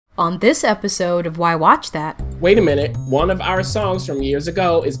On this episode of Why Watch That? Wait a minute, one of our songs from years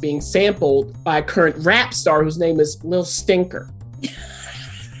ago is being sampled by a current rap star whose name is Lil Stinker.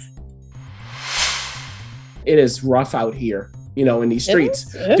 It is rough out here, in these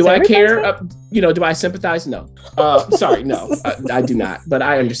streets. Do I care? Do I sympathize? No. Sorry, no, I do not, but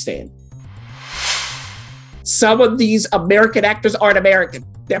I understand. Some of these American actors aren't American.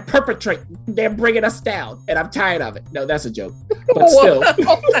 They're perpetrating. They're bringing us down, and I'm tired of it. No, that's a joke, but still.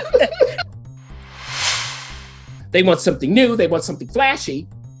 They want something new. They want something flashy.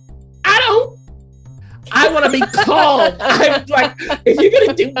 I don't. I want to be calm. I'm like, if you're going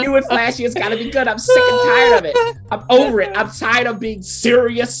to do new and flashy, it's got to be good. I'm sick and tired of it. I'm over it. I'm tired of being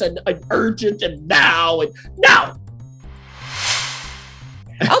serious and urgent and now. And no.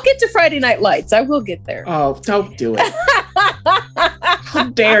 I'll get to Friday Night Lights. I will get there. Oh, don't do it. How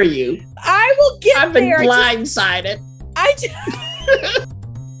dare you? I will get there. I've been blindsided.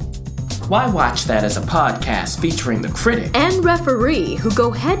 Why Watch That is a podcast featuring the critic and referee who go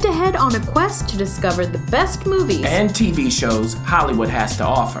head-to-head on a quest to discover the best movies and TV shows Hollywood has to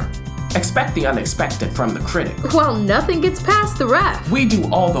offer. Expect the unexpected from the critic. Well, nothing gets past the ref. We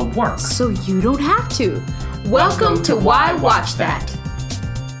do all the work, so you don't have to. Welcome to Why Watch That.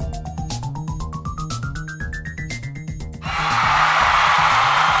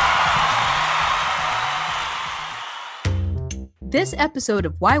 This episode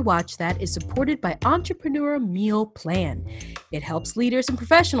of Why Watch That is supported by Entrepreneur Meal Plan. It helps leaders and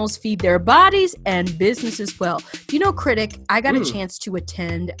professionals feed their bodies and businesses well. Do you know, Critic, I got a chance to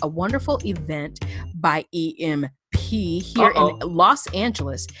attend a wonderful event by EMP here in Los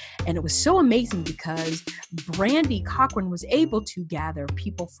Angeles. And it was so amazing because Brandy Cochran was able to gather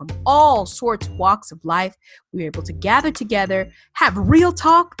people from all sorts of walks of life. We were able to gather together, have real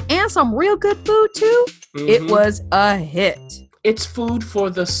talk, and some real good food too. Mm-hmm. It was a hit. It's food for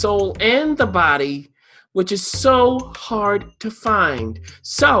the soul and the body, which is so hard to find.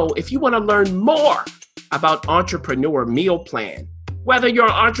 So if you want to learn more about Entrepreneur Meal Plan, whether you're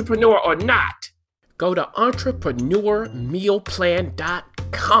an entrepreneur or not, go to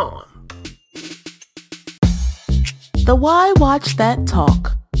entrepreneurmealplan.com. The Why Watch That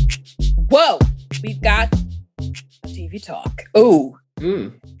Talk. Whoa, we've got TV talk. Ooh.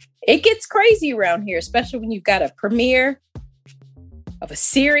 It gets crazy around here, especially when you've got a premiere of a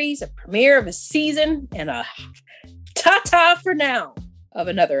series, a premiere of a season, and a ta-ta for now of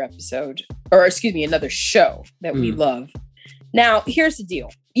another episode, another show that we love. Now, here's the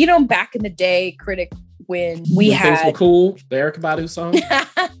deal. Back in the day, Critic, when we had... Things were cool, the Erykah Badu song. Yeah,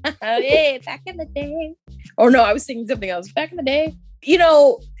 back in the day. Oh, no, I was singing something else. Back in the day.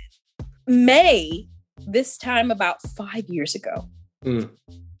 May, this time about 5 years ago,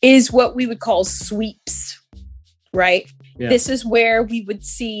 is what we would call sweeps, right? Yeah. This is where we would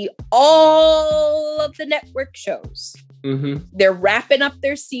see all of the network shows. Mm-hmm. They're wrapping up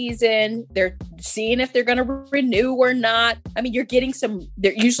their season. They're seeing if they're going to renew or not. I mean, you're getting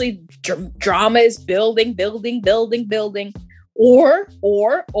they're usually drama is building. Or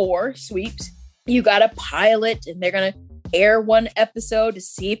sweeps. You got a pilot and they're going to air one episode to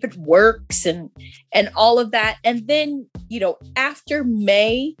see if it works and all of that. And then, after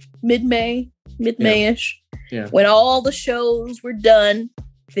May, mid-May-ish, when all the shows were done,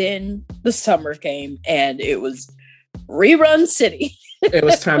 then the summer came and it was rerun city. It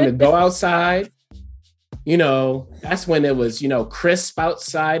was time to go outside. That's when it was, crisp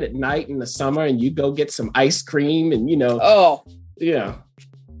outside at night in the summer and you go get some ice cream and, Oh. Yeah.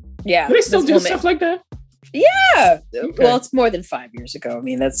 Yeah. Do they still do stuff like that? Yeah. Okay. Well, it's more than 5 years ago. I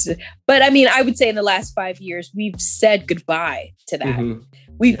mean, I would say in the last 5 years, we've said goodbye to that. Mm-hmm.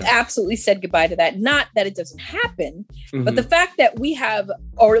 We've absolutely said goodbye to that. Not that it doesn't happen, but the fact that we have,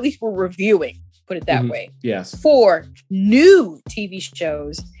 or at least we're reviewing, put it that way. Yes. 4 new TV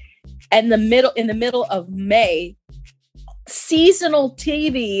shows. And in the middle of May, seasonal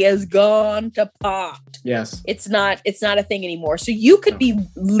TV has gone to pot. Yes. It's not a thing anymore. So you could be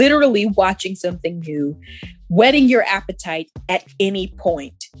literally watching something new, whetting your appetite at any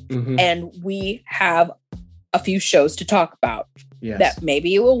point. Mm-hmm. And we have a few shows to talk about that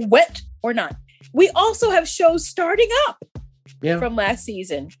maybe it will wet or not. We also have shows starting up from last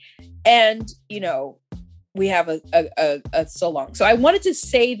season. And, we have a so long. So I wanted to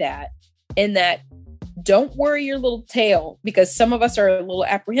say that in that don't worry your little tail, because some of us are a little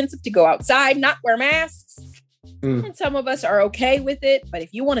apprehensive to go outside, not wear masks. And some of us are okay with it. But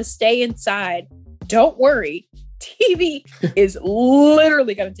if you want to stay inside, don't worry. TV is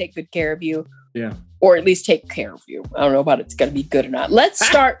literally going to take good care of you. Yeah. Or at least take care of you. I don't know about it's going to be good or not. Let's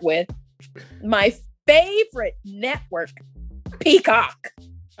start with my favorite network, Peacock.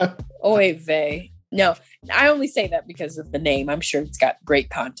 Oy vey. No, I only say that because of the name. I'm sure it's got great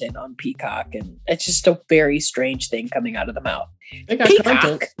content on Peacock, and it's just a very strange thing coming out of the mouth. They got Peacock.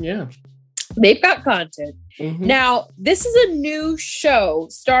 content. Yeah. They've got content. Mhm. Now, this is a new show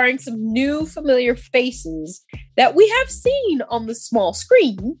starring some new familiar faces that we have seen on the small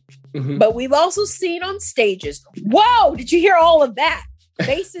screen, Mhm. but we've also seen on stages. Whoa, did you hear all of that?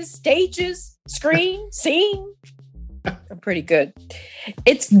 Faces, stages, screen, scene. I'm pretty good.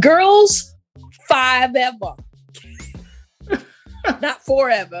 It's Girls 5-Ever. Not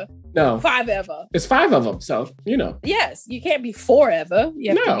forever, No, 5-Ever. it's 5 of them. So, Yes, you can't be forever. You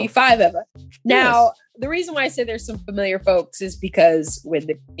have No. to be 5-Ever. Now, the reason why I say there's some familiar folks is because when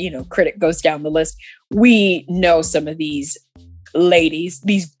the critic goes down the list, we know some of these ladies,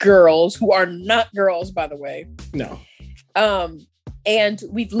 these girls who are not girls, by the way. no. And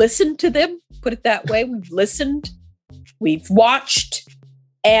we've listened to them, put it that way. We've listened, we've watched,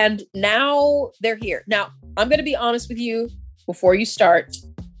 and now they're here. Now, I'm going to be honest with you before you start.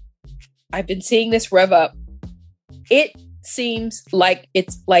 I've been seeing this rev up. It seems like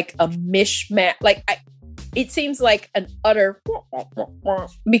it's like a mishmash. It seems like an utter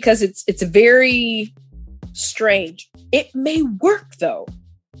because it's very strange. It may work though.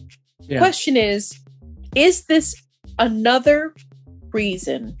 Yeah. Question is this another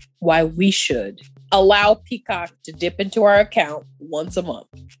reason why we should allow Peacock to dip into our account once a month?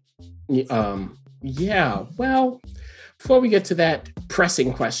 Yeah. Well, before we get to that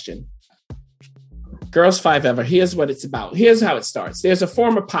pressing question, Girls 5-Ever, here's what it's about. Here's how it starts. There's a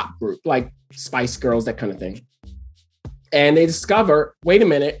former pop group like Spice Girls, that kind of thing. And they discover, wait a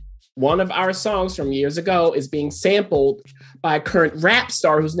minute, one of our songs from years ago is being sampled by a current rap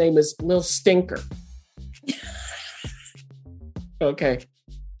star whose name is Lil Stinker. Okay.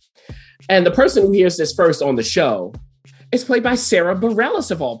 And the person who hears this first on the show is played by Sarah Bareilles,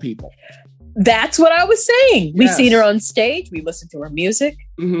 of all people. That's what I was saying. We've Yes. seen her on stage. We listened to her music.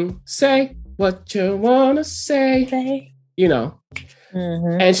 Mm-hmm. Say what you want to say.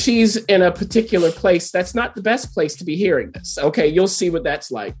 Mm-hmm. And she's in a particular place that's not the best place to be hearing this. Okay, you'll see what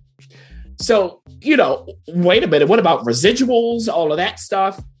that's like. So, wait a minute. What about residuals? All of that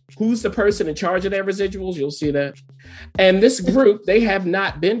stuff. Who's the person in charge of their residuals? You'll see that. And this group, they have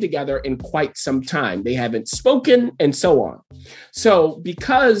not been together in quite some time. They haven't spoken and so on. So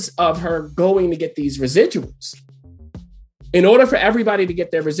because of her going to get these residuals, in order for everybody to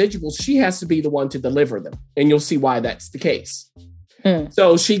get their residuals, she has to be the one to deliver them. And you'll see why that's the case.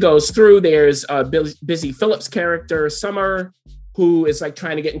 So she goes through, there's a Busy Phillips character, Summer, who is like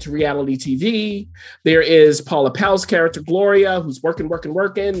trying to get into reality TV. There is Paula Powell's character, Gloria, who's working,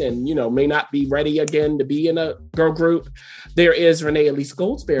 and, may not be ready again to be in a girl group. There is Renee Elise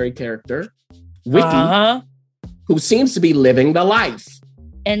Goldsberry character, Wiki, who seems to be living the life.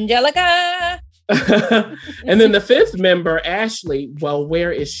 Angelica. And then the fifth member, Ashley, well,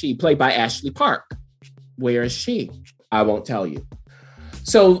 where is she? Played by Ashley Park. Where is she? I won't tell you.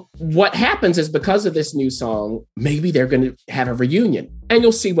 So what happens is because of this new song, maybe they're going to have a reunion, and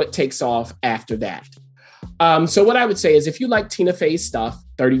you'll see what takes off after that. So what I would say is if you like Tina Fey's stuff,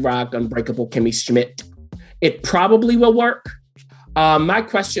 30 Rock, Unbreakable Kimmy Schmidt, it probably will work. My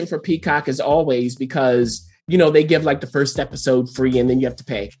question for Peacock is always, because, they give like the first episode free and then you have to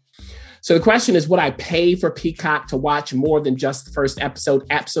pay. So the question is, would I pay for Peacock to watch more than just the first episode?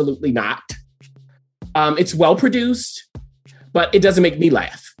 Absolutely not. It's well produced, but it doesn't make me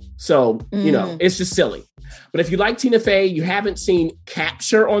laugh. So, it's just silly. But if you like Tina Fey, you haven't seen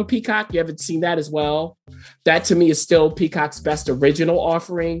Capture on Peacock, you haven't seen that as well. That to me is still Peacock's best original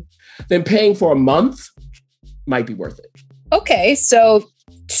offering. Then paying for a month might be worth it. Okay, so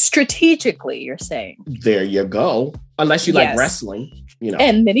strategically, you're saying. There you go. Unless you like wrestling,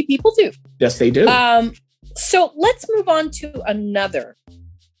 And many people do. Yes, they do. So let's move on to another,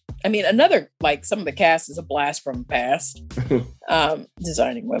 like some of the cast is a blast from the past.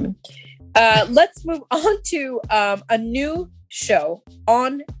 Designing Women. Let's move on to a new show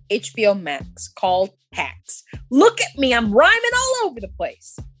on HBO Max called Hacks. Look at me, I'm rhyming all over the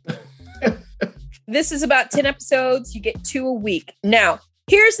place. This is about 10 episodes. You get 2 a week. Now,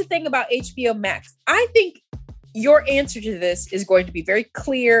 here's the thing about HBO Max. I think your answer to this is going to be very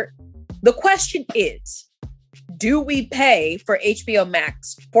clear. The question is, do we pay for HBO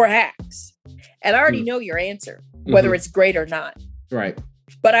Max for Hacks? And I already know your answer, whether it's great or not. Right.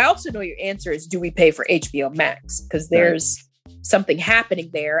 But I also know your answer is, do we pay for HBO Max? Because there's something happening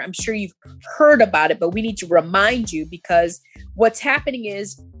there. I'm sure you've heard about it, but we need to remind you, because what's happening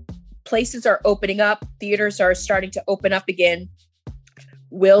is places are opening up. Theaters are starting to open up again.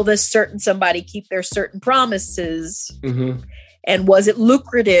 Will this certain somebody keep their certain promises? And was it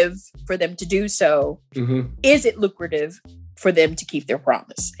lucrative for them to do so? Mm-hmm. Is it lucrative for them to keep their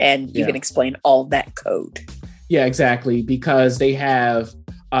promise? And you can explain all that code. Yeah, exactly. Because they have,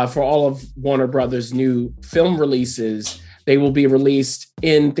 for all of Warner Brothers' new film releases, they will be released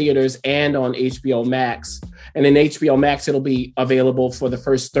in theaters and on HBO Max. And in HBO Max, it'll be available for the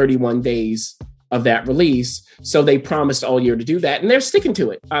first 31 days of that release. So they promised all year to do that, and they're sticking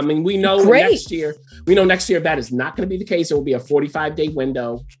to it. I mean, we know next year that is not going to be the case. It will be a 45-day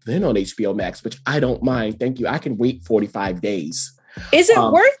window then on HBO Max, which I don't mind. Thank you. I can wait 45 days. Is it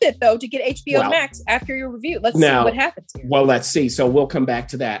worth it, though, to get HBO Max after your review? Let's see what happens here. Well, let's see. So we'll come back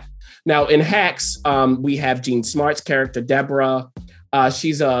to that. Now, in Hacks, we have Jean Smart's character, Deborah.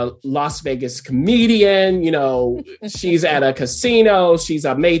 She's a Las Vegas comedian. You know, she's at a casino. She's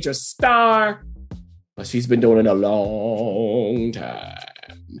a major star. But she's been doing it a long time.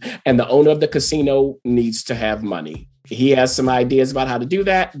 And the owner of the casino needs to have money. He has some ideas about how to do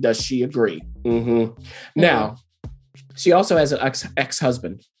that. Does she agree? Mm-hmm. Now, she also has an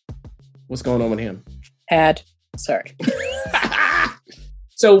ex-husband. What's going on with him? Sorry.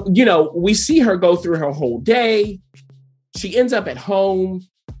 So, you know, we see her go through her whole day. She ends up at home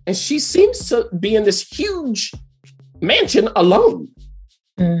and she seems to be in this huge mansion alone.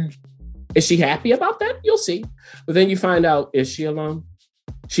 Mm. Is she happy about that? You'll see. But then you find out, is she alone?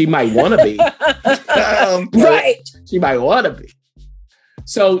 She might want to be. Right. She might want to be.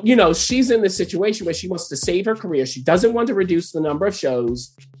 So, you know, she's in this situation where she wants to save her career. She doesn't want to reduce the number of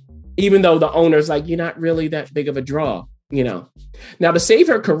shows, even though the owner's like, you're not really that big of a draw, you know. Now, to save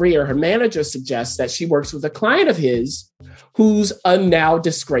her career, her manager suggests that she works with a client of his who's a now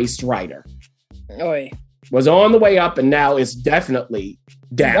disgraced writer. Oy. Was on the way up and now is definitely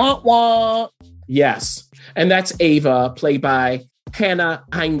down. Wah, wah. Yes. And that's Ava, played by Hannah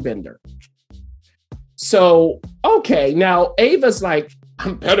Einbinder. So, okay, now Ava's like,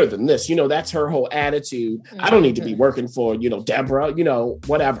 I'm better than this. You know, that's her whole attitude. I don't need to be working for, you know, Deborah, you know,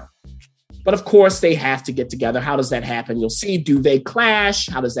 whatever. But of course, they have to get together. How does that happen? You'll see. Do they clash?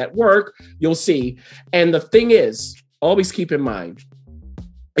 How does that work? You'll see. And the thing is, always keep in mind,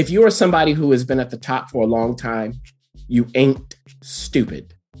 if you are somebody who has been at the top for a long time, you ain't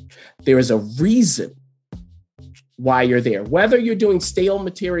stupid. There is a reason why you're there. Whether you're doing stale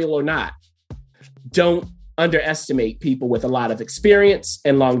material or not, don't underestimate people with a lot of experience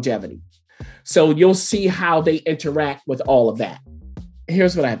and longevity. So you'll see how they interact with all of that.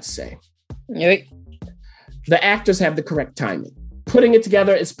 Here's what I have to say. The actors have the correct timing. Putting it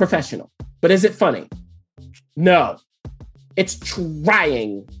together is professional. But is it funny? No. It's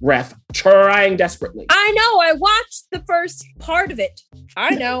trying, Ref. Trying desperately. I know. I watched the first part of it.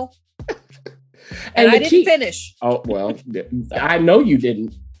 I know. and I didn't finish. Oh, well, I know you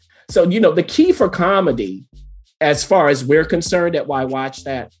didn't. So, you know, the key for comedy, as far as we're concerned at Why Watch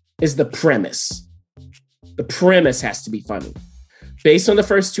That, is the premise. The premise has to be funny. Based on the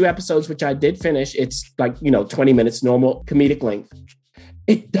first 2 episodes, which I did finish, it's like, 20 minutes, normal comedic length.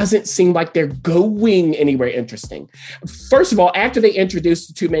 It doesn't seem like they're going anywhere interesting. First of all, after they introduce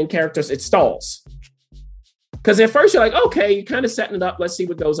the 2 main characters, it stalls. Because at first you're like, okay, you're kind of setting it up. Let's see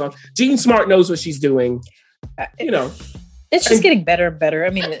what goes on. Jean Smart knows what she's doing. It's just getting better and better.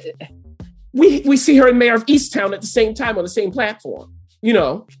 I mean, we see her in Mayor of Easttown at the same time on the same platform,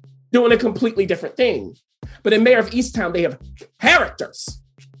 doing a completely different thing. But in Mayor of Easttown, they have characters.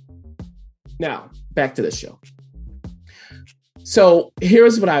 Now, back to this show. So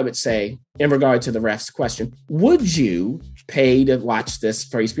here's what I would say in regard to the ref's question. Would you pay to watch this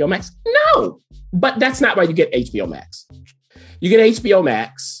for HBO Max? No, but that's not why you get HBO Max. You get HBO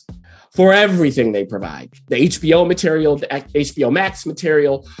Max for everything they provide. The HBO material, the HBO Max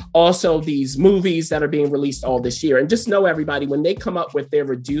material, also these movies that are being released all this year. And just know, everybody, when they come up with their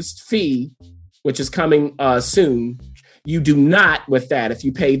reduced fee, which is coming soon, you do not, with that, if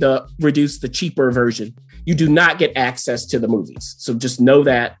you pay the cheaper version, you do not get access to the movies. So just know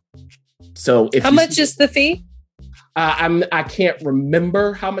that. So if how much is the fee? I can't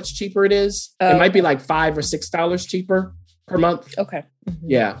remember how much cheaper it is. It might be like $5 or $6 cheaper per month. Okay. Mm-hmm.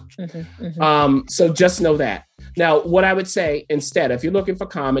 Yeah. Mm-hmm. Mm-hmm. So just know that. Now, what I would say instead, if you're looking for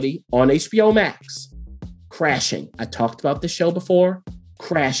comedy on HBO Max, Crashing. I talked about this show before.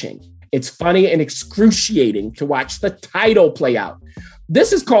 Crashing. It's funny and excruciating to watch the title play out.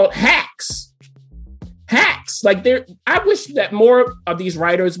 This is called Hacks. Hacks. I wish that more of these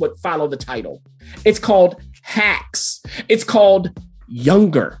writers would follow the title. It's called Hacks. It's called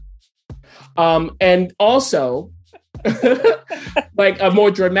Younger. And also, like a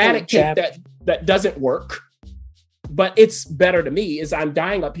more dramatic take that doesn't work. but it's better to me is I'm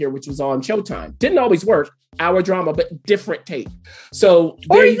Dying Up Here, which was on Showtime. Didn't always work, hour drama, but different take. So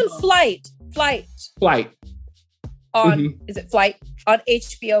or even Flight on is it Flight on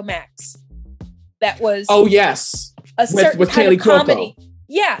HBO Max? That was yes, a certain with kind Kaley of comedy.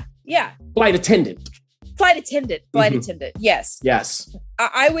 Cuoco. Yeah. Flight attendant. Yes.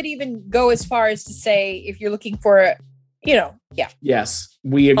 I would even go as far as to say if you're looking for, Yes,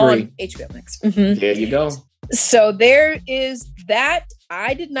 we agree. On HBO Max. Mm-hmm. There you go. So there is that.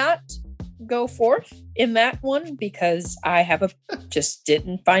 I did not go forth in that one because I just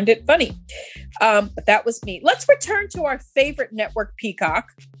didn't find it funny. But that was me. Let's return to our favorite network, Peacock,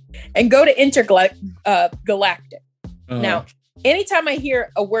 and go to Intergalactic. Now, anytime I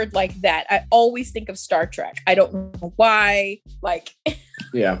hear a word like that, I always think of Star Trek. I don't know why.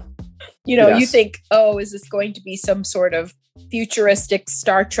 You think, is this going to be some sort of futuristic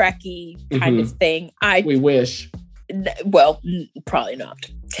Star Trek-y kind of thing? We wish. Well, probably not.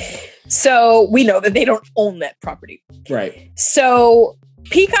 So we know that they don't own that property. Right. So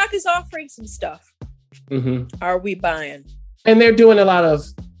Peacock is offering some stuff. Mm-hmm. Are we buying? And they're doing a lot of,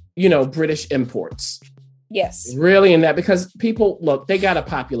 British imports. Yes. Really in that, because people, look, they got to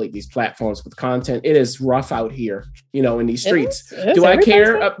populate these platforms with content. It is rough out here, in these streets. Do I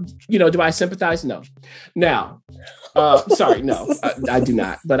care? Do I sympathize? No. Now, sorry, no, I do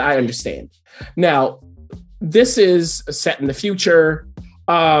not, but I understand. Now, this is set in the future.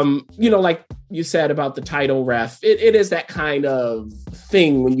 Like you said about the title ref, it is that kind of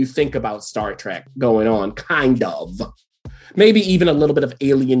thing when you think about Star Trek going on, kind of. Maybe even a little bit of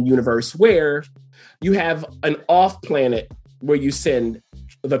alien universe where you have an off planet where you send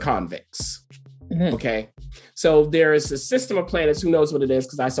the convicts. Mm-hmm. Okay. So there is a system of planets. Who knows what it is?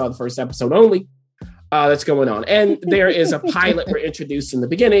 Because I saw the first episode only. That's going on. And there is a pilot we're introduced in the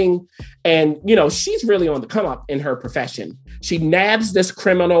beginning. And, she's really on the come up in her profession. She nabs this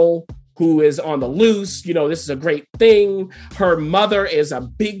criminal who is on the loose. This is a great thing. Her mother is a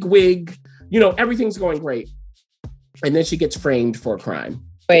bigwig. Everything's going great. And then she gets framed for a crime.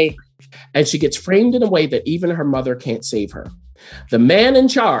 Wait. And she gets framed in a way that even her mother can't save her. The man in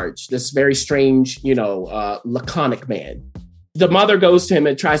charge, this very strange, laconic man, the mother goes to him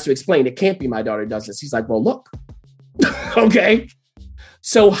and tries to explain, it can't be my daughter does this. He's like, well, look, okay.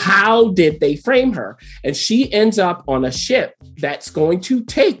 So how did they frame her? And she ends up on a ship that's going to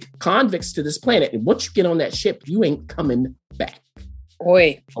take convicts to this planet. And once you get on that ship, you ain't coming back.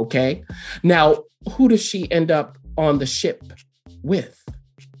 Oi. Okay. Now, who does she end up on the ship with?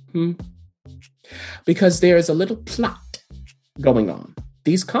 Because there is a little plot going on.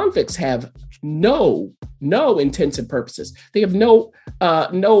 These convicts have no intents and purposes. They have no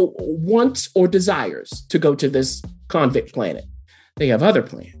wants or desires to go to this convict planet. They have other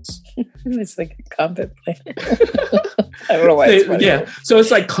plans. It's like a convict planet. I don't know why it's funny. Yeah. So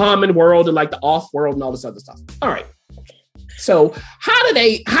it's like common world and like the off world and all this other stuff. All right. So how do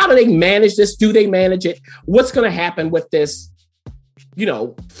they manage this? Do they manage it? What's going to happen with this,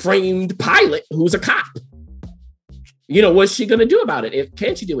 framed pilot who's a cop? What's she going to do about it?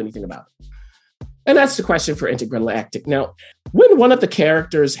 Can she do anything about it? And that's the question for Intergalactic. Now, when one of the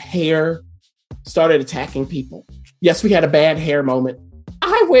characters' hair started attacking people, yes, we had a bad hair moment.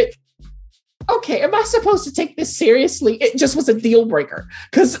 I went, okay, am I supposed to take this seriously? It just was a deal breaker.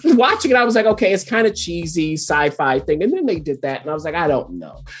 Because watching it, I was like, okay, it's kind of cheesy sci-fi thing. And then they did that. And I was like, I don't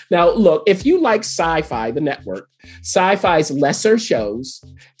know. Now, look, if you like Sci-Fi, the network, Sci-Fi's lesser shows,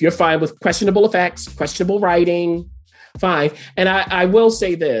 if you're fine with questionable effects, questionable writing, fine. And I will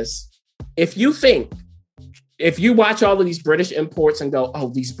say this. If you watch all of these British imports and go, oh,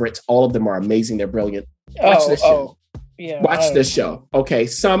 these Brits, all of them are amazing. They're brilliant. Watch this show. Yeah, watch this show. Okay.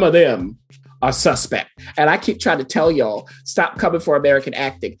 Some of them are suspect. And I keep trying to tell y'all, stop coming for American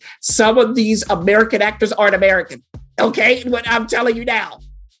acting. Some of these American actors aren't American. Okay. What I'm telling you now,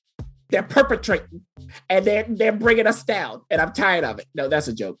 they're perpetrating and they're bringing us down. And I'm tired of it. No, that's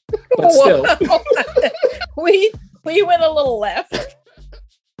a joke. But still. we went a little left.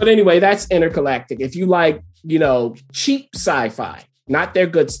 But anyway, that's Intergalactic. If you like, cheap sci-fi, not their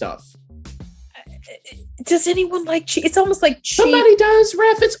good stuff. Does anyone like cheap? It's almost like cheap. Somebody does,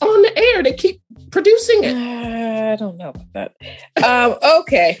 Ref. It's on the air. They keep producing it. I don't know about that.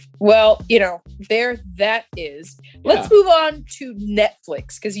 Okay. Well, there that is. Let's move on to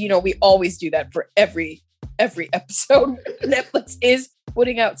Netflix because, we always do that for every episode. Netflix is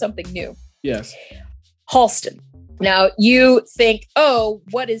putting out something new. Yes. Halston. Now you think, oh,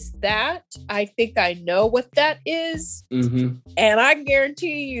 what is that? I think I know what that is. Mm-hmm. And I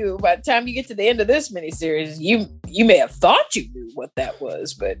guarantee you, by the time you get to the end of this miniseries, you may have thought you knew what that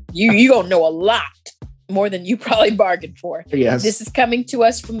was, but you gonna know a lot more than you probably bargained for. Yes. This is coming to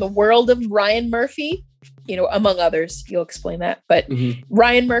us from the world of Ryan Murphy, among others. You'll explain that. But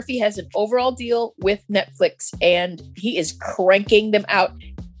Ryan Murphy has an overall deal with Netflix, and he is cranking them out.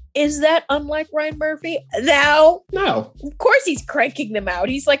 Is that unlike Ryan Murphy? No. Of course he's cranking them out.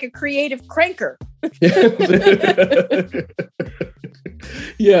 He's like a creative cranker.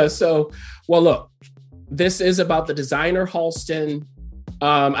 Yeah. So, well, look, this is about the designer Halston.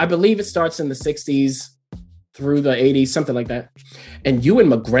 I believe it starts in the 60s through the 80s, something like that. And Ewan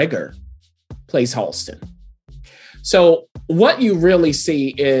McGregor plays Halston. So what you really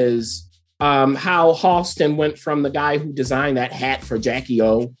see is how Halston went from the guy who designed that hat for Jackie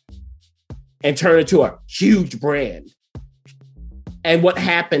O and turned it to a huge brand. And what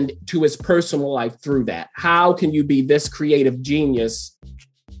happened to his personal life through that. How can you be this creative genius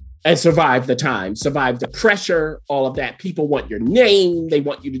and survive the time, survive the pressure, all of that? People want your name. They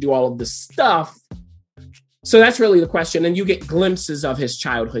want you to do all of this stuff. So that's really the question. And you get glimpses of his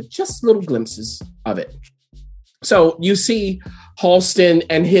childhood, just little glimpses of it. So you see Halston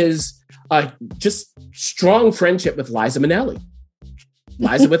and his just strong friendship with Liza Minnelli.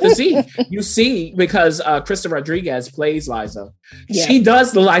 Liza with a Z. You see, because Krista Rodriguez plays Liza, she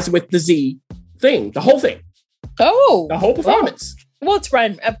does the Liza with the Z thing, the whole thing. Oh. The whole performance. Well, it's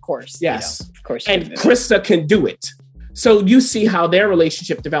Ryan, of course. Yes. Of course. And Krista can do it. So you see how their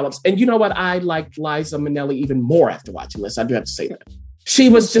relationship develops. And you know what? I liked Liza Minnelli even more after watching this. I do have to say that. She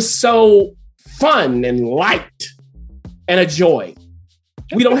was just so fun and light and a joy.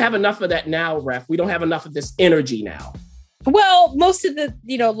 We don't have enough of that now, Ref. We don't have enough of this energy now. Well, most of the,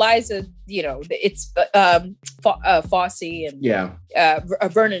 Liza, it's Fosse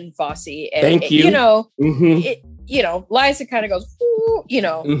and Vernon Fosse. And, Thank you. Liza kind of goes, ooh,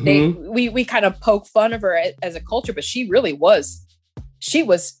 we kind of poke fun of her as a culture, but she really was. She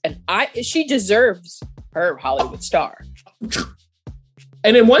deserves her Hollywood star.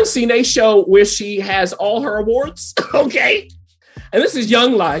 And in one scene, they show where she has all her awards. Okay. And this is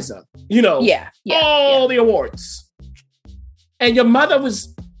young Liza, all the awards. And your mother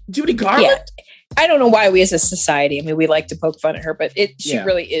was Judy Garland? Yeah. I don't know why we as a society, we like to poke fun at her, but she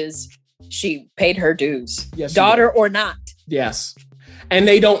really is. She paid her dues, daughter or not. Yes. And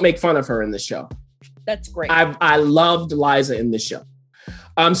they don't make fun of her in the show. That's great. I loved Liza in the show.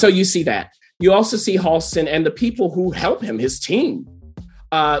 So you see that. You also see Halston and the people who help him, his team,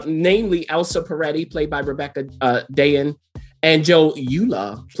 namely Elsa Peretti, played by Rebecca Dayan, and Joe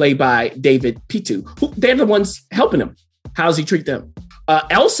Eula, played by David Pitu. They're the ones helping him. How does he treat them?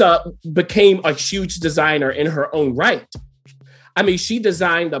 Elsa became a huge designer in her own right. She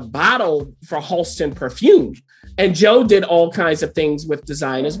designed the bottle for Halston perfume. And Joe did all kinds of things with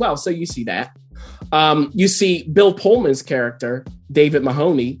design as well. So you see that. You see Bill Pullman's character, David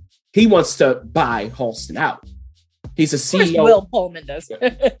Mahoney. He wants to buy Halston out. He's a CEO. Bill Pullman does.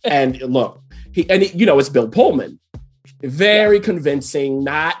 And look, it's Bill Pullman. Very convincing,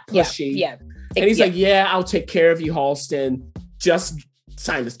 not pushy. Yeah. And he's like, I'll take care of you, Halston. Just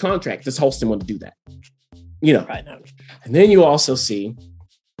sign this contract. Does Halston want to do that? Right now. And then you also see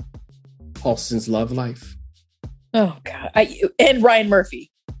Halston's love life. Oh, God. And Ryan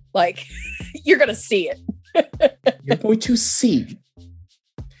Murphy. Like, you're going to see it. You're going to see.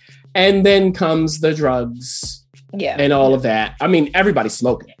 And then comes the drugs. Yeah. And all of that. Everybody's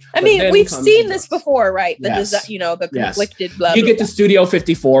smoking. We've seen this before, right? The the conflicted blah, you blah, get blah. the Studio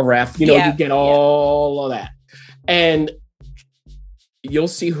 54 ref, you get all of that. And you'll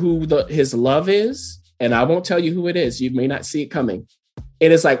see who his love is. And I won't tell you who it is. You may not see it coming.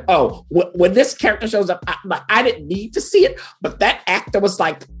 It is like, when this character shows up, I didn't need to see it, but that actor was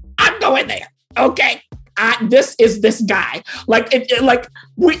like, I'm going there. Okay. This is this guy.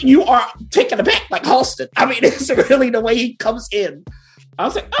 You are taken aback like Halston. It's really the way he comes in. I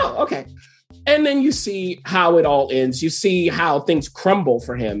was like, oh, okay. And then you see how it all ends. You see how things crumble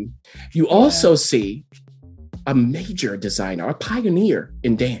for him. You also see a major designer, a pioneer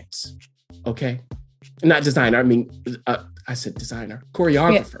in dance. Okay. Not designer. I said designer,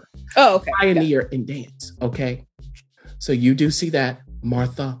 choreographer. Yeah. Oh, okay. Pioneer in dance. Okay. So you do see that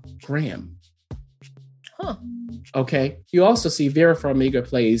Martha Graham. Huh. Okay. You also see Vera Farmiga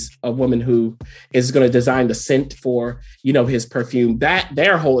plays a woman who is going to design the scent for, his perfume.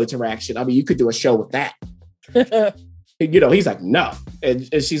 Their whole interaction. You could do a show with that. He's like, no. And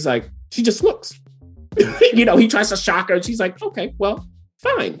she's like, she just looks. He tries to shock her and she's like, okay, well,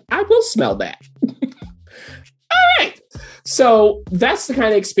 fine. I will smell that. All right. So that's the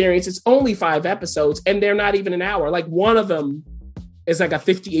kind of experience. It's only 5 episodes and they're not even an hour. Like one of them is like a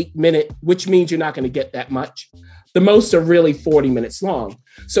 58-minute, which means you're not going to get that much. The most are really 40 minutes long.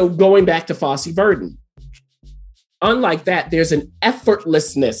 So going back to Fosse Verdon, unlike that, there's an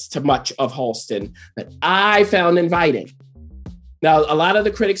effortlessness to much of Halston that I found inviting. Now, a lot of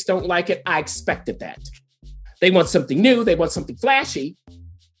the critics don't like it. I expected that. They want something new. They want something flashy.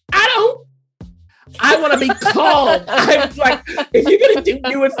 I don't. I want to be calm. I'm like, if you're going to do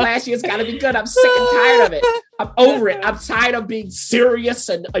new and flashy, it's got to be good. I'm sick and tired of it. I'm over it. I'm tired of being serious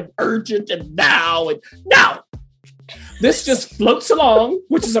and urgent and now. This just floats along,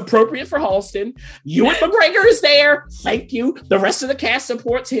 which is appropriate for Halston. Ewan McGregor is there. Thank you. The rest of the cast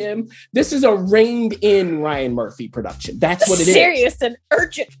supports him. This is a reined-in Ryan Murphy production. That's what it is. Serious and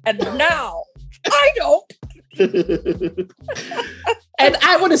urgent and now. I don't. And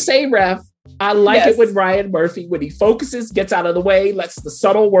I want to say, Ref, I like it with Ryan Murphy when he focuses, gets out of the way, lets the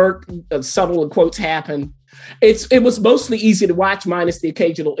subtle work, subtle in quotes, happen. It was mostly easy to watch, minus the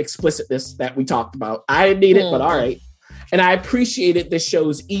occasional explicitness that we talked about. I didn't need it, but all right. And I appreciated this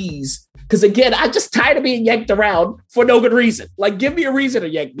show's ease. Because again, I'm just tired of being yanked around for no good reason. Like, give me a reason to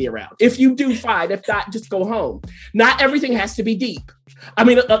yank me around. If you do, fine. If not, just go home. Not everything has to be deep. I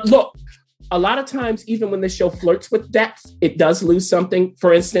mean, look, a lot of times, even when the show flirts with depth, it does lose something.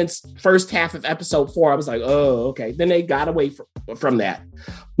 For instance, first half of episode 4, I was like, oh, okay. Then they got away from that.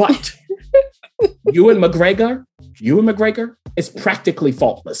 But Ewan McGregor is practically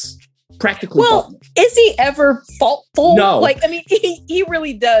faultless. Faultless. Is he ever faultful? No. Like, I mean, he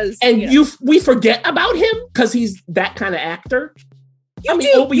really does. And we forget about him because he's that kind of actor.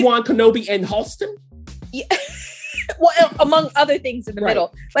 Obi-Wan Kenobi and Halston. Yeah. Well, among other things in the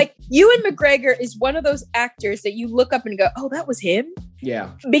middle. Like, Ewan McGregor is one of those actors that you look up and go, oh, that was him?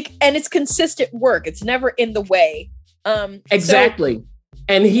 Yeah. And it's consistent work. It's never in the way. Exactly.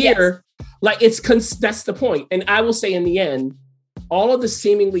 And here, that's the point. And I will say in the end, all of the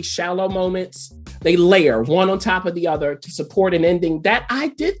seemingly shallow moments, they layer one on top of the other to support an ending that I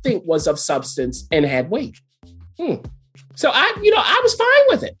did think was of substance and had weight. So I was fine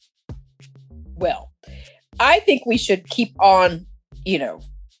with it. Well, I think we should keep on,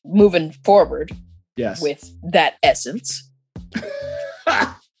 moving forward. Yes. With that essence.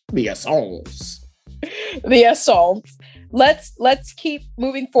 The essence. The essence. Let's keep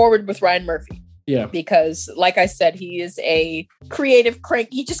moving forward with Ryan Murphy. Yeah. Because, like I said, he is a creative crank.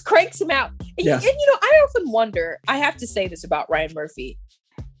 He just cranks him out. Yeah. And I often wonder, I have to say this about Ryan Murphy.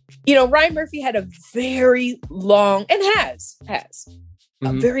 Ryan Murphy had a very long, and has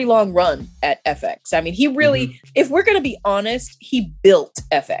a very long run at FX. I mean, he really, if we're going to be honest, he built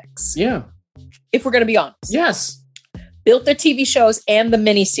FX. Yeah. If we're going to be honest. Yes. Built their TV shows and the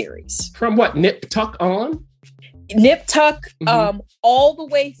miniseries. From what, Nip Tuck on? Nip Tuck, all the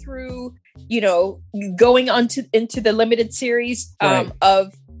way through, going into the limited series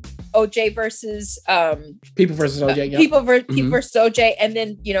of OJ versus People versus OJ. Yeah. People versus OJ, and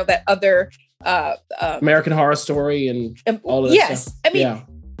then that other American Horror Story and all of that stuff. I mean,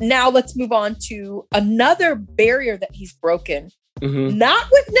 now let's move on to another barrier that he's broken. Not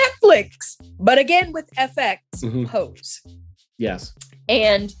with Netflix, but again with FX. Pose. Yes.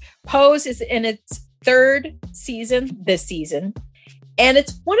 And Pose is in its 3rd season this season. And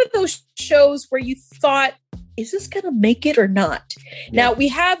it's one of those shows where you thought, is this going to make it or not? Yeah. Now, we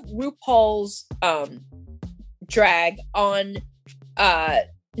have RuPaul's drag on...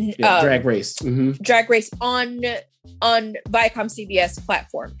 Drag Race. Drag Race on Viacom CBS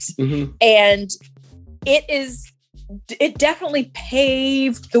platforms. And it definitely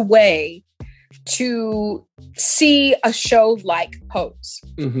paved the way to see a show like Pose.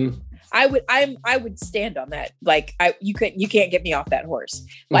 I would stand on that. Like, you can't get me off that horse.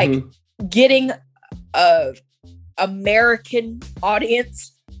 Like, getting a American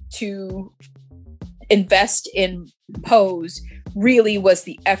audience to invest in Pose really was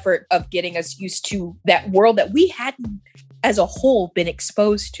the effort of getting us used to that world that we hadn't as a whole been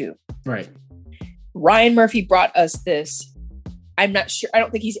exposed to. Right. Ryan Murphy brought us this. I'm not sure. I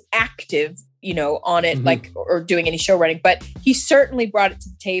don't think he's active, on it, like, or doing any show running, but he certainly brought it to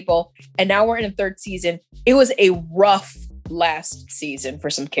the table. And now we're in a 3rd season. It was a rough last season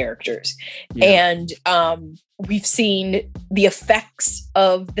for some characters. Yeah. And we've seen the effects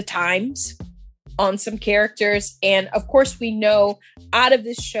of the times on some characters. And of course, we know out of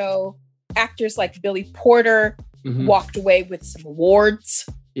this show, actors like Billy Porter walked away with some awards.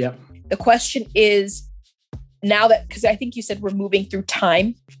 Yep. The question is, now that, because I think you said we're moving through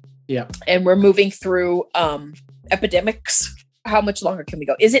time. Yeah. And we're moving through epidemics. How much longer can we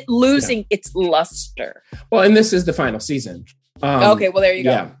go? Is it losing its luster? Well, and this is the final season. Okay, well, there you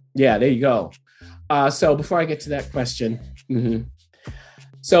go. Yeah, there you go. So before I get to that question,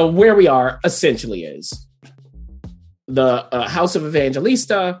 so where we are essentially is the House of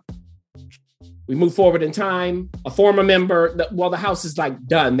Evangelista. We move forward in time. A former member, the house is like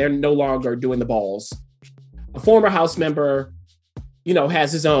done. They're no longer doing the balls. A former house member,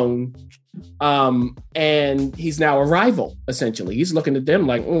 has his own. And he's now a rival, essentially. He's looking at them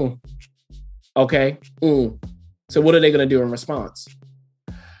like, okay. So what are they going to do in response?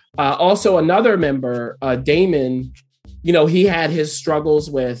 Also, another member, Damon, he had his struggles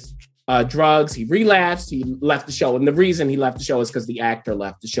with drugs. He relapsed. He left the show. And the reason he left the show is because the actor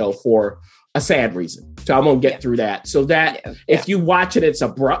left the show for a sad reason. So I won't get through that. So that if you watch it, it's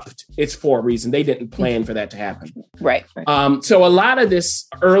abrupt. It's for a reason. They didn't plan for that to happen. Right. So a lot of this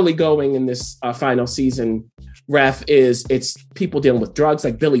early going in this final season, Ref, it's people dealing with drugs.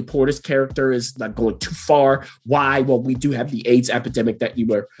 Like Billy Porter's character is not going too far. Why? Well, we do have the AIDS epidemic that you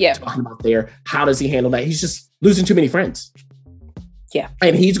were talking about there. How does he handle that? He's just losing too many friends. Yeah.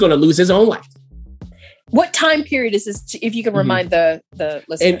 And he's going to lose his own life. What time period is this? If you can remind the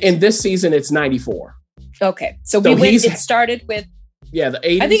listeners. In this season, it's 94. Okay. So it started with. Yeah, the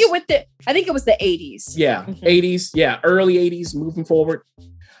 80s. I think it was the 80s. Yeah. 80s. Yeah. Early 80s moving forward.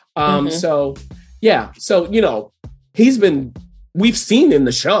 So, yeah. So, we've seen in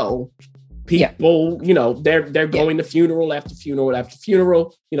the show people, they're going to funeral after funeral after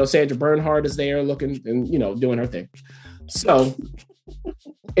funeral. Sandra Bernhard is there looking and, doing her thing. So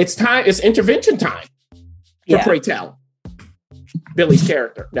it's intervention time for Pray Tell, Billy's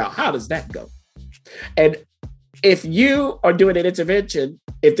character. Now, how does that go? And if you are doing an intervention,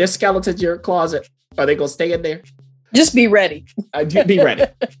 if there's skeletons in your closet, are they going to stay in there? Just be ready. Be ready.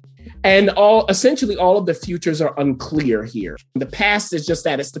 And essentially all of the futures are unclear here. The past is just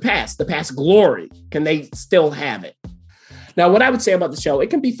that. It's the past glory. Can they still have it? Now, what I would say about the show, it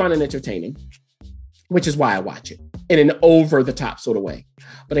can be fun and entertaining, which is why I watch it in an over-the-top sort of way.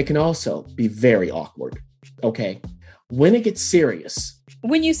 But it can also be very awkward, okay? When it gets serious.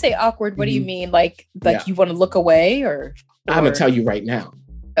 When you say awkward, what do you mean? Like you want to look away or? I'm going to tell you right now.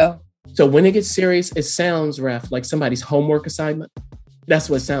 Oh. So when it gets serious, it sounds, Ref, like somebody's homework assignment. That's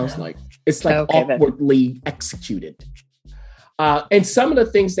what it sounds like. It's like awkwardly executed. And some of the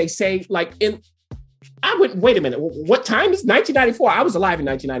things they say, like wait a minute, what time is 1994? I was alive in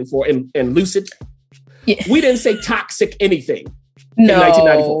 1994 in Lucid. Yeah. We didn't say toxic anything in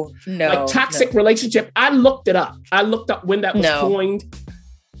 1994. No. Like toxic relationship. I looked it up. I looked up when that was coined.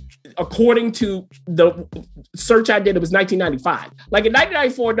 According to the search I did, it was 1995. Like in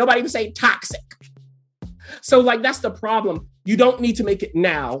 1994, nobody was saying toxic. So like, that's the problem. You don't need to make it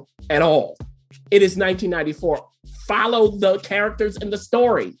now at all. It is 1994. Follow the characters in the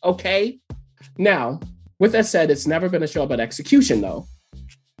story, okay? Now, with that said, it's never been a show about execution, though.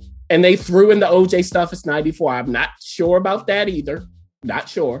 And they threw in the OJ stuff. It's 94. I'm not sure about that either. Not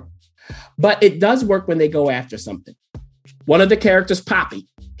sure. But it does work when they go after something. One of the characters, Poppy,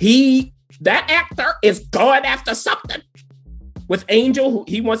 that actor is going after something. With Angel, who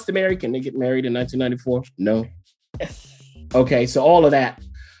he wants to marry. Can they get married in 1994? No. Okay, so all of that.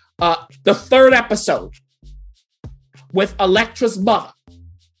 The third episode with Elektra's mother.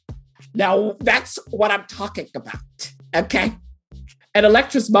 Now, that's what I'm talking about. Okay? And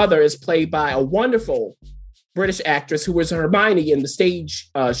Elektra's mother is played by a wonderful British actress who was Hermione in the stage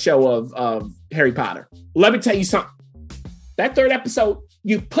show of Harry Potter. Let me tell you something. That third episode,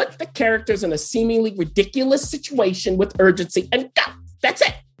 you put the characters in a seemingly ridiculous situation with urgency and go. That's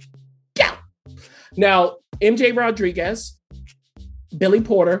it. Go. Now, MJ Rodriguez, Billy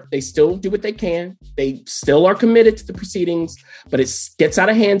Porter, they still do what they can. They still are committed to the proceedings, but it gets out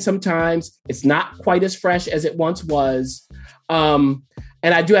of hand sometimes. It's not quite as fresh as it once was. And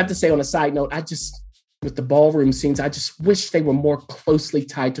I do have to say on a side note, with the ballroom scenes, I just wish they were more closely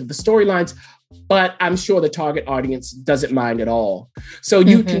tied to the storylines, but I'm sure the target audience doesn't mind at all. So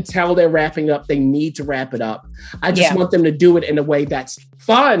you can tell they're wrapping up. They need to wrap it up. I just want them to do it in a way that's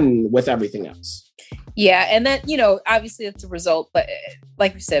fun with everything else. Yeah. And that, obviously it's a result, but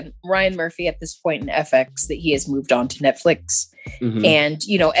like we said, Ryan Murphy at this point in FX, that he has moved on to Netflix. And,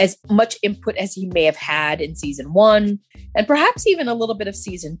 as much input as he may have had in season 1 and perhaps even a little bit of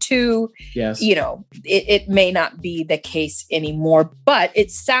season 2, yes, it may not be the case anymore, but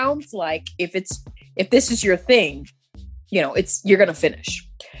it sounds like if this is your thing, you're going to finish.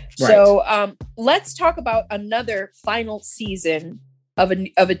 Right. So let's talk about another final season of a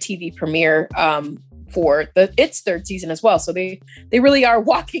TV premiere for its third season as well. So they really are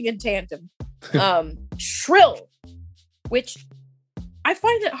walking in tandem. Shrill, which I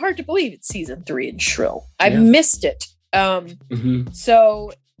find it hard to believe it's season 3 in Shrill. I've missed it.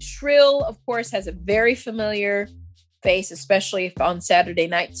 So Shrill, of course, has a very familiar face, especially if on Saturday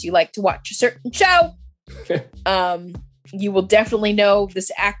nights you like to watch a certain show. You will definitely know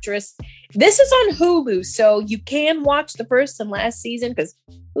this actress. This is on Hulu, so you can watch the first and last season, because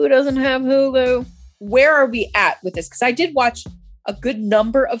who doesn't have Hulu? Where are we at with this? Because I did watch a good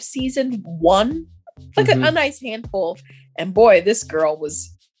number of season 1, like a nice handful. And boy, this girl was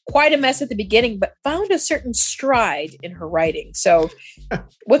quite a mess at the beginning, but found a certain stride in her writing. So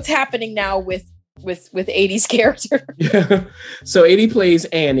what's happening now with 80's character? Yeah. So 80 plays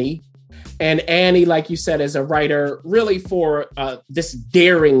Annie. And Annie, like you said, is a writer really for this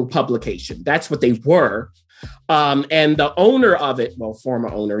daring publication. That's what they were. And the owner of it, well, former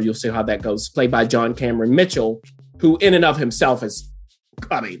owner, you'll see how that goes, played by John Cameron Mitchell, who in and of himself is,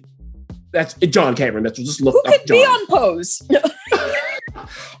 I mean, that's John Cameron Mitchell. Just look who up could John. be on Pose?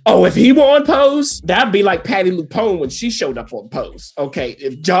 Oh, if he were on Pose, that'd be like Patti LuPone when she showed up on Pose. Okay,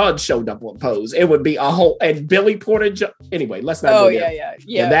 if John showed up on Pose, it would be a whole, and Billy Porter. Anyway, let's not go there.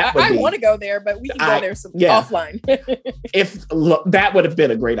 Yeah. I want to go there, but we can go there offline. That would have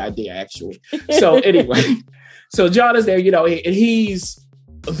been a great idea, actually. So anyway, so John is there, you know, and he's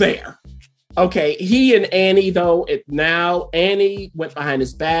there. Okay, he and Annie, though, Annie went behind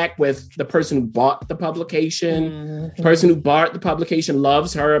his back with the person who bought the publication. Mm-hmm. The person who bought the publication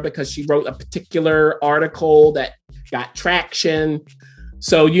loves her because she wrote a particular article that got traction.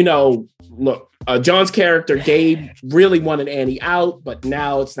 So, you know, look, John's character, Gabe, really wanted Annie out, but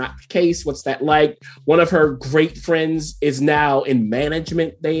now it's not the case. What's that like? One of her great friends is now in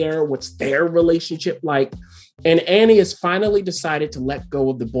management there. What's their relationship like? And Annie has finally decided to let go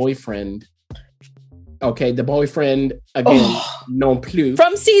of the boyfriend. Okay, the boyfriend, again, non plus.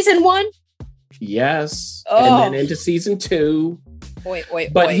 From season 1? Yes. And then into season 2.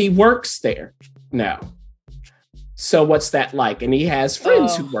 But he works there now. So what's that like? And he has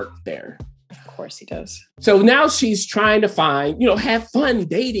friends who work there. Of course he does. So now she's trying to find, you know, have fun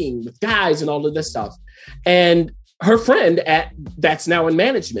dating with guys and all of this stuff. And her friend that's now in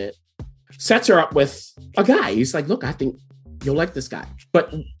management sets her up with a guy. He's like, look, I think you'll like this guy.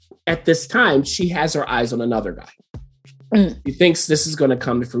 But at this time, she has her eyes on another guy. She thinks this is going to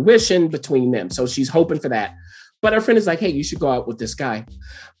come to fruition between them. So she's hoping for that. But her friend is like, hey, you should go out with this guy.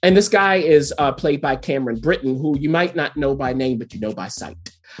 And this guy is played by Cameron Britton, who you might not know by name, but you know by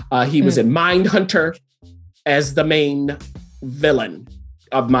sight. He was in Mindhunter as the main villain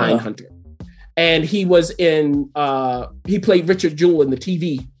of Mindhunter. And he was in, he played Richard Jewell in the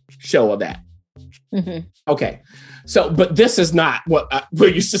TV show of that. Mm-hmm. Okay. So, but this is not what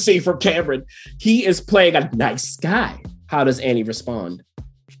we're used to see from Cameron. He is playing a nice guy. How does Annie respond?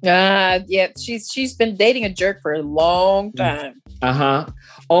 Yeah, she's been dating a jerk for a long time.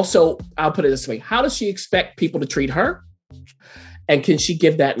 Also, I'll put it this way. How does she expect people to treat her? And can she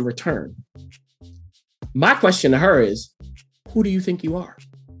give that in return? My question to her is, who do you think you are?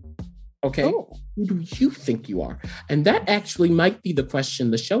 Okay. Ooh. Who do you think you are? And that actually might be the question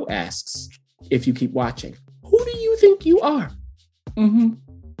the show asks if you keep watching. Who do you think you are? Mm-hmm.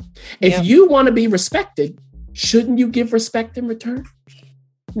 If you want to be respected, shouldn't you give respect in return?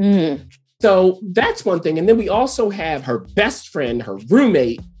 Mm. So that's one thing. And then we also have her best friend, her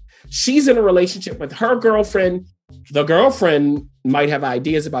roommate. She's in a relationship with her girlfriend. The girlfriend might have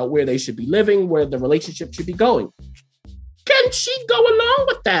ideas about where they should be living, where the relationship should be going. Can she go along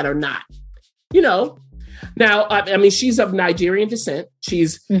with that or not? You know, now, I mean, she's of Nigerian descent.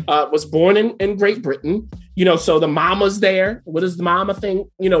 She's was born in Great Britain, you know, so the mama's there. What is the mama thing?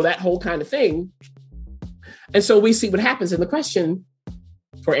 You know, that whole kind of thing. And so we see what happens. And the question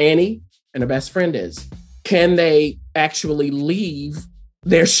for Annie and her best friend is, can they actually leave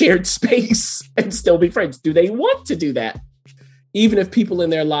their shared space and still be friends? Do they want to do that? Even if people in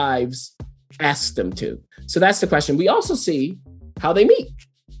their lives ask them to. So that's the question. We also see how they meet.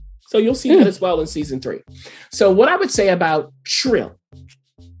 So you'll see that as well in season 3. So what I would say about Shrill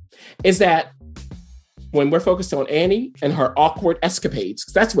is that when we're focused on Annie and her awkward escapades,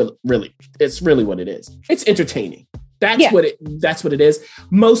 because that's what it's really what it is. It's entertaining. That's what it is.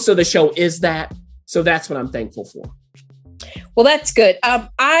 Most of the show is that. So that's what I'm thankful for. Well, that's good.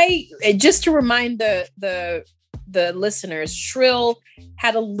 I just to remind the listeners, Shrill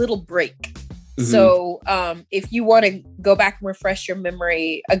had a little break. Mm-hmm. So if you want to go back and refresh your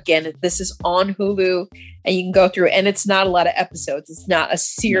memory, again, this is on Hulu and you can go through, and it's not a lot of episodes. It's not a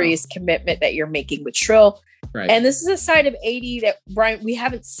serious commitment that you're making with Shrill. Right. And this is a side of 80 that, Brian, we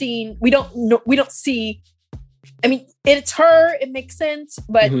haven't seen. We don't see. I mean, it's her. It makes sense.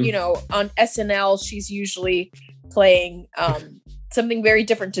 But, you know, on SNL, she's usually playing something very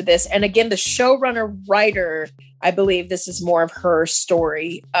different to this. And again, the showrunner writer, I believe this is more of her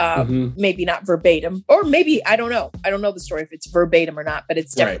story. Maybe not verbatim, or maybe, I don't know. I don't know the story if it's verbatim or not, but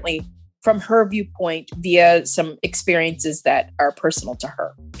it's definitely from her viewpoint via some experiences that are personal to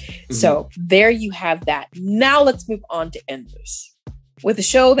her. Mm-hmm. So there you have that. Now let's move on to end this with a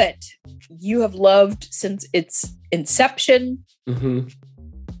show that you have loved since its inception,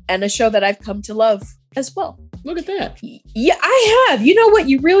 and a show that I've come to love as well. Look at that. Yeah, I have. You know what?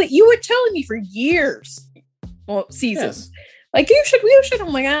 You were telling me for years, seasons. Yes. Like, you should.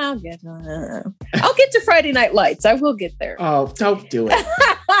 I'm like, I'll get to Friday Night Lights. I will get there. Oh, don't do it.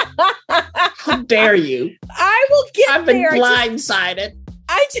 How dare you? I will get there. I've been blindsided.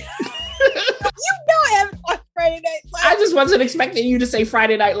 I haven't watched Friday Night Lights. I just wasn't expecting you to say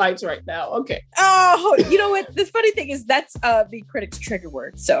Friday Night Lights right now. Okay. Oh, you know what? The funny thing is that's the critics' trigger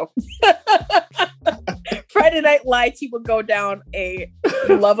word. So Friday Night Lights, he will go down a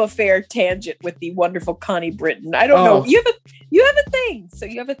love affair tangent with the wonderful Connie Britton. I don't know. You have a thing. So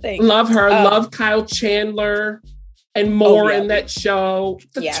you have a thing. Love her. Love Kyle Chandler and more in that show.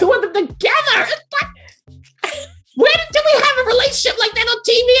 The two of them together. When do we have a relationship like that on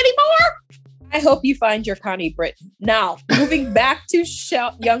TV anymore? I hope you find your Connie Britton. Now, moving back to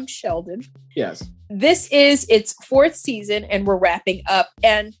Young Sheldon. Yes. This is its 4th season and we're wrapping up.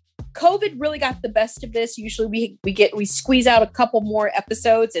 And COVID really got the best of this. Usually we squeeze out a couple more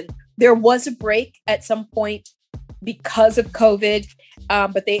episodes, and there was a break at some point because of COVID.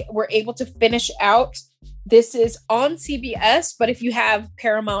 But they were able to finish out. This is on CBS, but if you have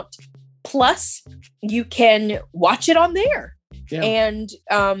Paramount Plus, you can watch it on there and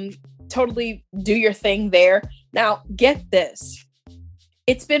totally do your thing there. Now, get this.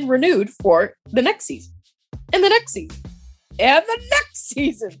 It's been renewed for the next season and the next season and the next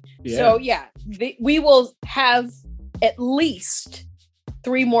season. Yeah. So, we will have at least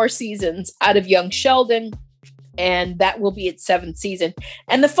 3 more seasons out of Young Sheldon, and that will be its 7th season.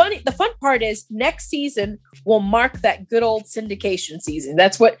 And the fun part is next season will mark that good old syndication season.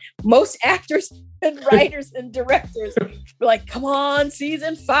 That's what most actors and writers and directors were like, come on,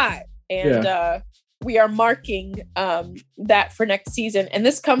 season 5. And we are marking that for next season. And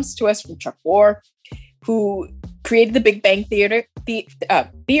this comes to us from Chuck Lorre, who created the Big Bang Theory,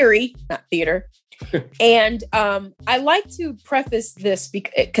 not theater. And I like to preface this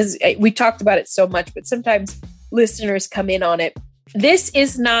because we talked about it so much, but sometimes listeners come in on it. This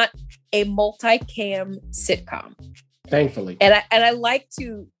is not a multi-cam sitcom. Thankfully. And I like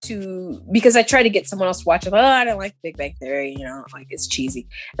to because I try to get someone else to watch it. I don't like Big Bang Theory, like it's cheesy.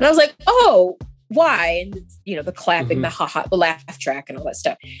 And I was like, oh, why? And the clapping, the ha-ha, the laugh track and all that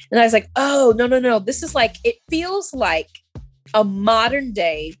stuff. And I was like, oh, no. This is like, it feels like a modern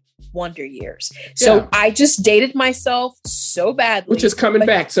day Wonder Years. So I just dated myself so badly. Which is coming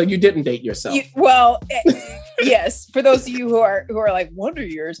back. So you didn't date yourself. Yes. For those of you who are like Wonder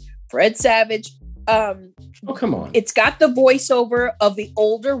Years, Fred Savage. Oh, come on. It's got the voiceover of the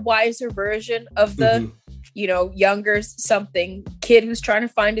older, wiser version of the, younger something kid who's trying to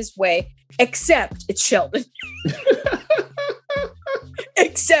find his way, except it's Sheldon.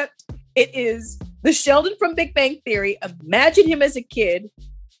 Except it is the Sheldon from Big Bang Theory. Imagine him as a kid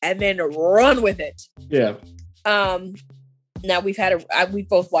and then run with it. Yeah. Now we've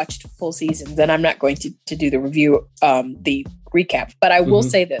both watched full seasons, and I'm not going to do the review, the recap, but I will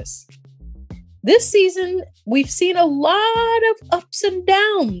say this. This season, we've seen a lot of ups and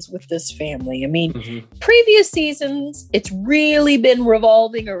downs with this family. I mean, previous seasons, it's really been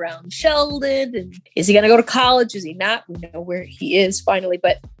revolving around Sheldon. And is he going to go to college? Is he not? We know where he is finally.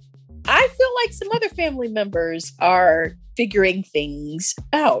 But I feel like some other family members are figuring things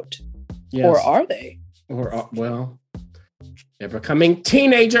out. Yes. Or are they? They're becoming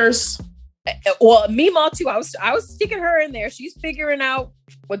teenagers. Well, Meemaw too. I was sticking her in there. She's figuring out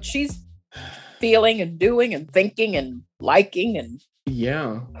what she's feeling and doing and thinking and liking and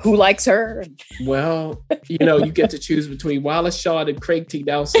who likes her. Well, you get to choose between Wallace Shawn and Craig T.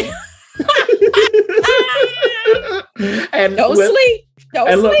 Nelson. And Don't sleep.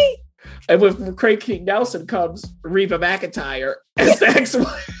 And with Craig T. Nelson comes Reba McEntire as the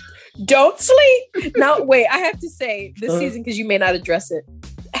ex-wife. Don't sleep. Now, wait, I have to say this season, because you may not address it.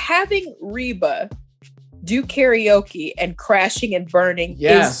 Having Reba do karaoke and Crashing and Burning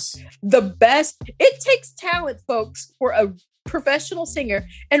is the best. It takes talent, folks, for a professional singer.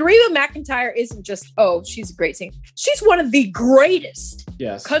 And Reba McEntire isn't just, she's a great singer. She's one of the greatest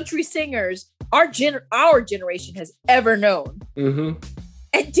country singers our generation has ever known.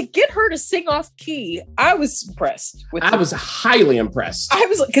 And to get her to sing off key, I was impressed. I was highly impressed. I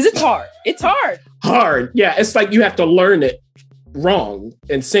was like, because it's hard. It's hard. Hard. Yeah. It's like you have to learn it wrong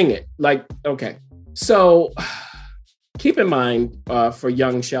and sing it. Like, okay. So keep in mind for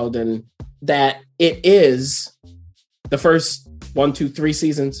Young Sheldon that it is the first 1, 2, 3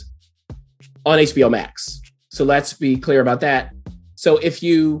 seasons on HBO Max. So let's be clear about that. So if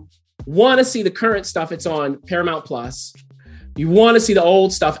you want to see the current stuff, it's on Paramount Plus. You want to see the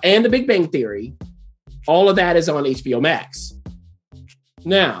old stuff and The Big Bang Theory, all of that is on HBO Max.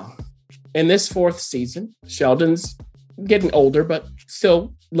 Now, in this 4th season, Sheldon's getting older, but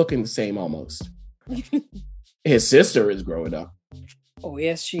still looking the same almost. His sister is growing up. Oh,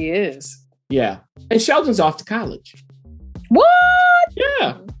 yes, she is. Yeah. And Sheldon's off to college. What?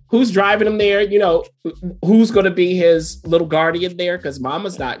 Yeah. Who's driving him there? You know, who's going to be his little guardian there? Because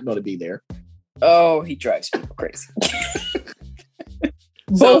Mama's not going to be there. Oh, he drives people crazy.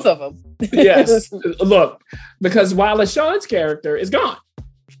 Both of them. Yes. Look, because Wallace Shawn's character is gone.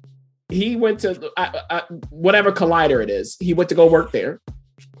 He went to whatever Collider it is. He went to go work there.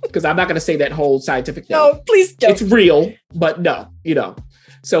 Because I'm not going to say that whole scientific thing. No, please don't. It's real, but no, you know.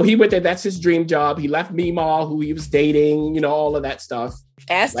 So he went there. That's his dream job. He left Meemaw, who he was dating, you know, all of that stuff.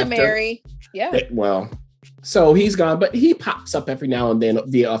 Asked to marry. Yeah. Well, so he's gone, but he pops up every now and then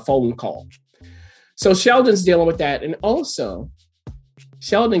via a phone call. So Sheldon's dealing with that. And also,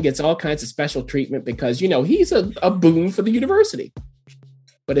 Sheldon gets all kinds of special treatment because, you know, he's a boon for the university.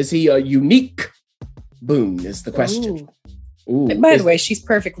 But is he a unique boon is the question. Ooh, by the way, she's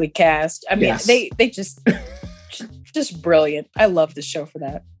perfectly cast. I mean, yes. they just brilliant. I love the show for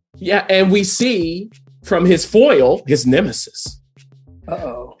that. Yeah, and we see from his foil, his nemesis,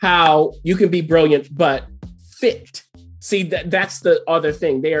 how you can be brilliant but fit. See, that's the other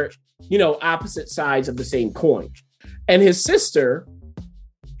thing. They're, you know, opposite sides of the same coin. And his sister,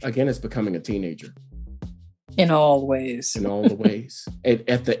 again, is becoming a teenager. In all ways. In all the ways.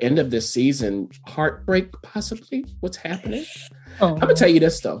 At the end of this season, heartbreak, possibly, what's happening. I'm going to tell you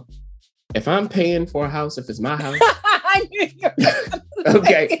this, though. If I'm paying for a house, if it's my house. I knew you were gonna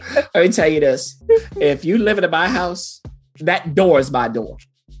Okay, let me tell you this. If you live in my house, that door is my door.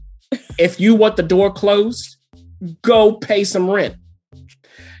 If you want the door closed, go pay some rent.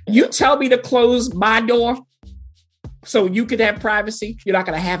 You tell me to close my door so you can have privacy, you're not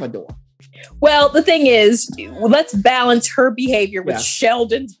going to have a door. Well, the thing is, let's balance her behavior with Yeah.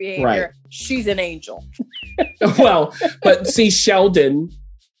 Sheldon's behavior. Right. She's an angel. Well, but see, Sheldon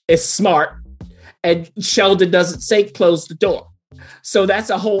is smart and Sheldon doesn't say close the door. So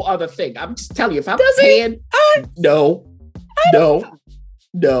that's a whole other thing. I'm just telling you, if I'm paying, no. I don't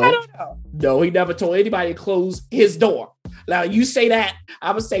know. No, he never told anybody to close his door. Now you say that,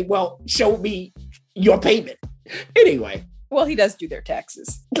 I would say, well, show me your payment. Anyway. Well, he does do their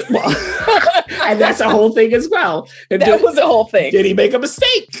taxes. Well, and that's a whole thing as well. And that was a whole thing. Did he make a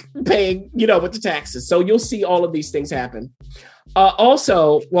mistake paying, you know, with the taxes? So you'll see all of these things happen.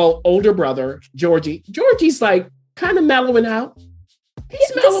 Also, well, older brother, Georgie. Georgie's like kind of mellowing out.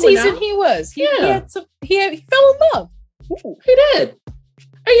 He's mellowing this season out. he was. He fell in love. Ooh, he did.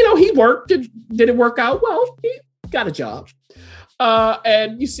 And, you know, he worked. Did it work out? Well, he got a job.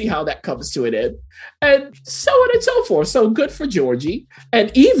 And you see how that comes to an end. And so on and so forth. So good for Georgie.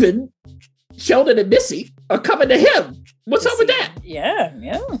 And even Sheldon and Missy are coming to him. What's up with that? Yeah.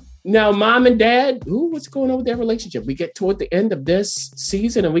 Now, mom and dad, what's going on with their relationship? We get toward the end of this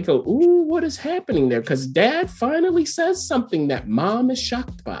season and we go, what is happening there? Because dad finally says something that mom is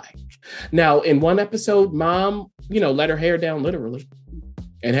shocked by. Now, in one episode, mom, you know, let her hair down literally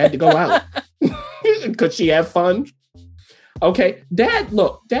and had to go out. Could she have fun? Okay, dad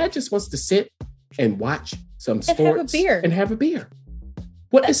just wants to sit and watch some sports and have a beer.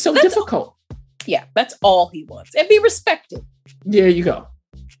 What is so difficult? Yeah, that's all he wants. And be respected. There you go.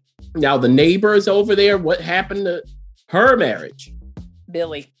 Now, the neighbors over there, what happened to her marriage?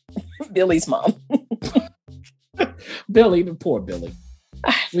 Billy's mom. Billy, the poor Billy.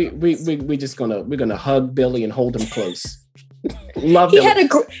 We're gonna hug Billy and hold him close. Love he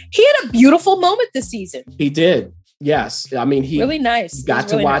Billy. He had a beautiful moment this season. He did. Yes. I mean, he really nice. Got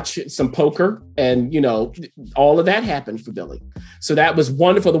to watch some poker and, you know, all of that happened for Billy. So that was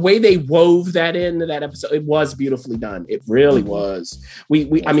wonderful. The way they wove that into that episode, it was beautifully done. It really was.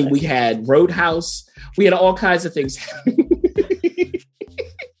 We had Roadhouse. We had all kinds of things happening.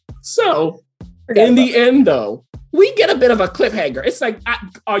 So in the end, though, we get a bit of a cliffhanger. It's like,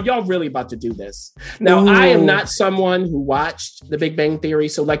 are y'all really about to do this? Now, I am not someone who watched The Big Bang Theory.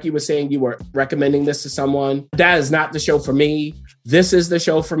 So like you were saying, you were recommending this to someone. That is not the show for me. This is the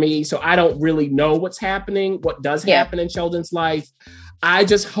show for me. So I don't really know what's happening, what does happen in Sheldon's life. I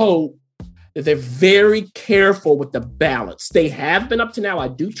just hope that they're very careful with the balance. They have been up to now. I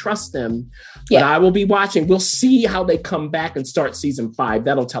do trust them. But I will be watching. We'll see how they come back and start season 5.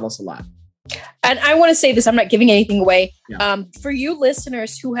 That'll tell us a lot. And I want to say this, I'm not giving anything away. For you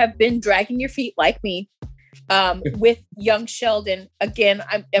listeners who have been dragging your feet like me, with young Sheldon. Again,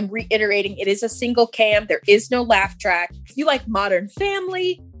 I'm reiterating, it is a single cam. There is no laugh track. If you like Modern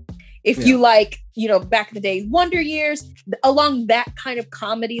Family, if you like, back in the day, Wonder Years, along that kind of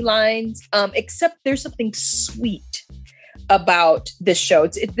comedy lines, except there's something sweet about this show.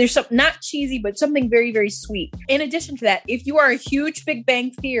 There's something not cheesy, but something very, very sweet. In addition to that, if you are a huge Big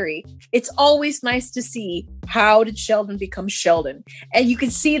Bang Theory, it's always nice to see how did Sheldon become Sheldon. And you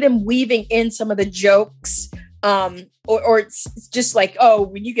can see them weaving in some of the jokes, or it's just like, oh,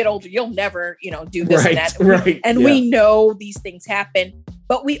 when you get older, you'll never, do this and that. And we know these things happen,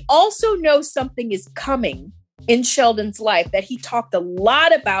 but we also know something is coming in Sheldon's life that he talked a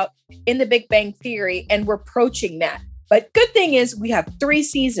lot about in the Big Bang Theory, and we're approaching that. But good thing is we have 3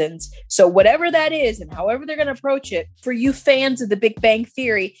 seasons. So whatever that is and however they're going to approach it, for you fans of the Big Bang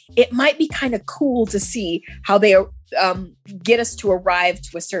Theory, it might be kind of cool to see how they get us to arrive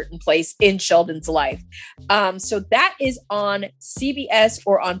to a certain place in Sheldon's life. So that is on CBS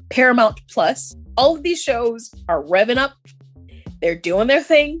or on Paramount Plus. All of these shows are revving up. They're doing their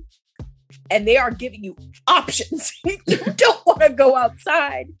thing. And they are giving you options. You don't want to go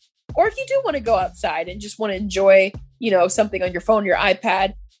outside. Or if you do want to go outside and just want to enjoy, something on your phone, your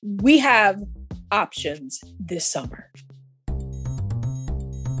iPad, we have options this summer.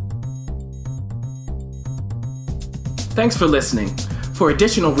 Thanks for listening. For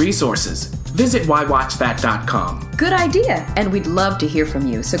additional resources, visit whywatchthat.com. Good idea, and we'd love to hear from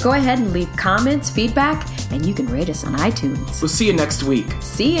you. So go ahead and leave comments, feedback, and you can rate us on iTunes. We'll see you next week.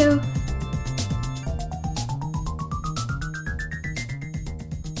 See you.